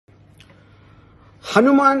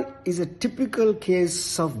Hanuman is a typical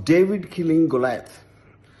case of David killing Goliath.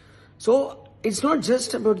 So it's not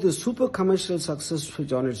just about the super commercial success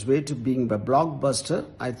which on its way to being a blockbuster.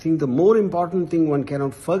 I think the more important thing one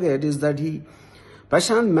cannot forget is that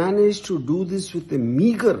Prashanth managed to do this with a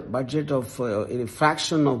meager budget of a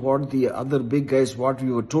fraction of what the other big guys, what we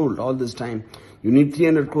were told all this time. You need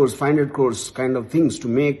 300 crores, 500 crores kind of things to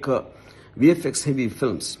make VFX heavy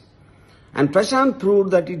films. And Prashanth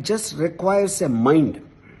proved that it just requires a mind,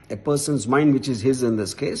 a person's mind, which is his in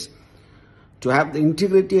this case, to have the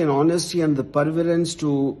integrity and honesty and the perseverance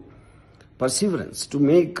to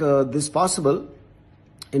make this possible,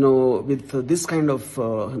 with this kind of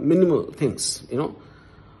minimal things,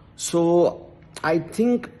 So I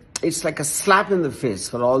think it's like a slap in the face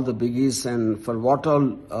for all the biggies and for what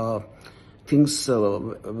all things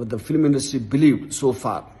the film industry believed so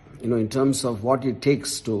far, in terms of what it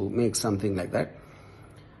takes to make something like that.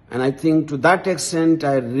 And I think to that extent,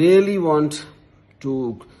 I really want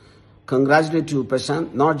to congratulate you,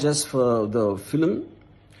 Prashanth, not just for the film,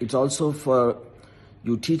 it's also for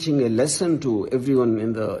you teaching a lesson to everyone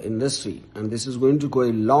in the industry. And this is going to go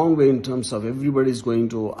a long way in terms of everybody is going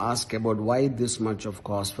to ask about why this much of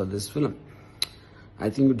cost for this film.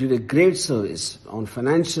 I think you did a great service on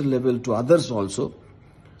financial level to others also,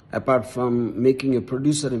 apart from making a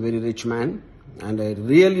producer a very rich man. And I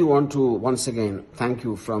really want to once again thank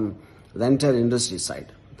you from the entire industry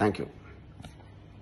side. Thank you.